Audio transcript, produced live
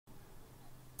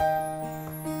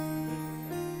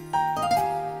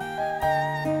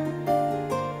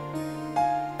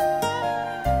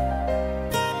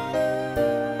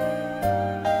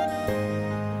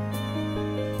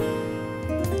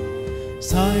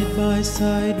Side by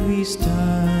side we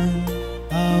stand,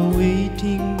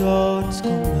 awaiting God's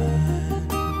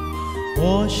command,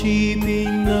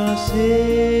 worshiping the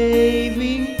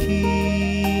saving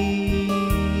King,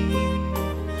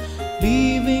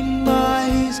 living by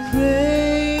His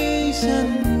grace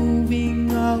and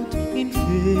moving out in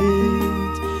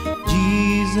faith.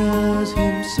 Jesus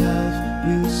Himself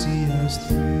will see us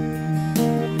through.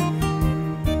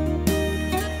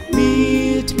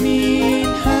 Meet me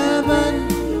in heaven,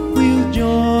 we'll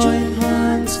join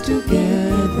hands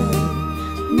together.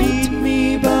 Meet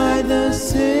me by the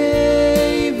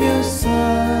Savior's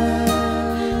side.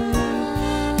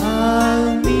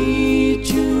 I'll meet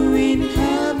you in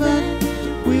heaven,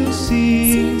 we'll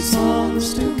sing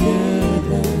songs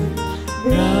together.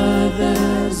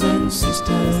 Brothers and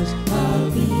sisters,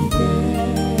 I'll be there.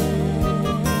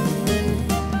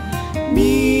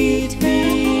 Meet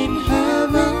me in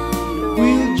heaven,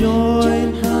 we'll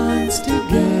join hands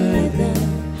together.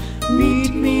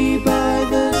 Meet me by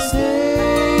the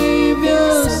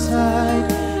Savior's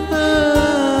side.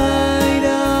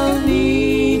 I'll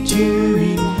meet you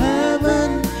in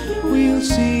heaven, we'll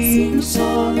sing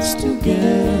songs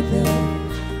together.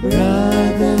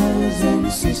 Brothers and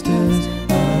sisters,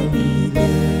 I'll be there.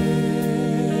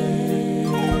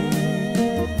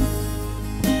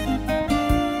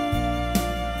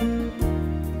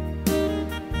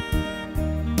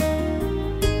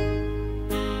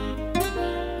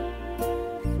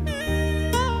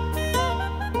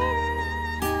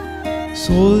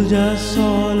 Soldiers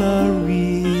all are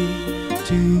we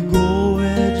to go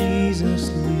where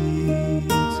Jesus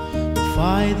leads, to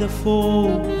fight the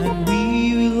foe and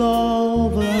we will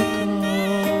overcome.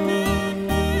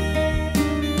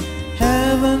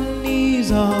 Heaven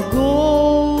is our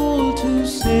goal to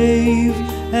save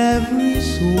every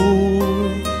soul.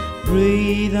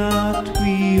 Pray that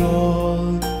we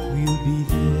all will be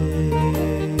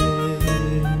there.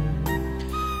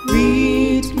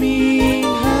 Meet me in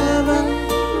heaven,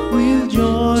 we'll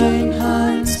join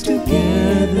hands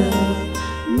together.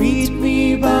 Meet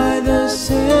me by the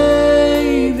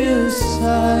Savior's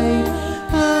side.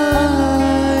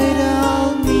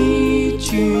 I'll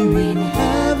meet you in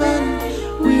heaven,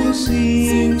 we'll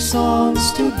sing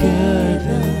songs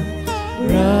together.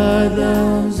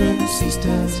 Brothers and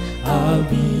sisters, I'll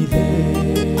be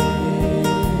there.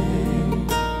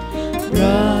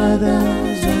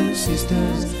 Brothers and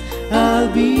sisters, I'll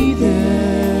be there.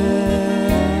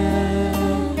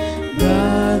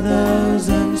 Brothers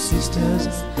and sisters,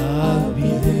 I'll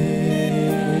be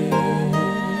there.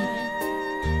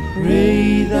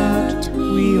 Pray that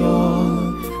we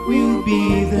all will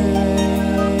be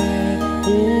there.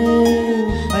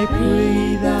 Oh, I pray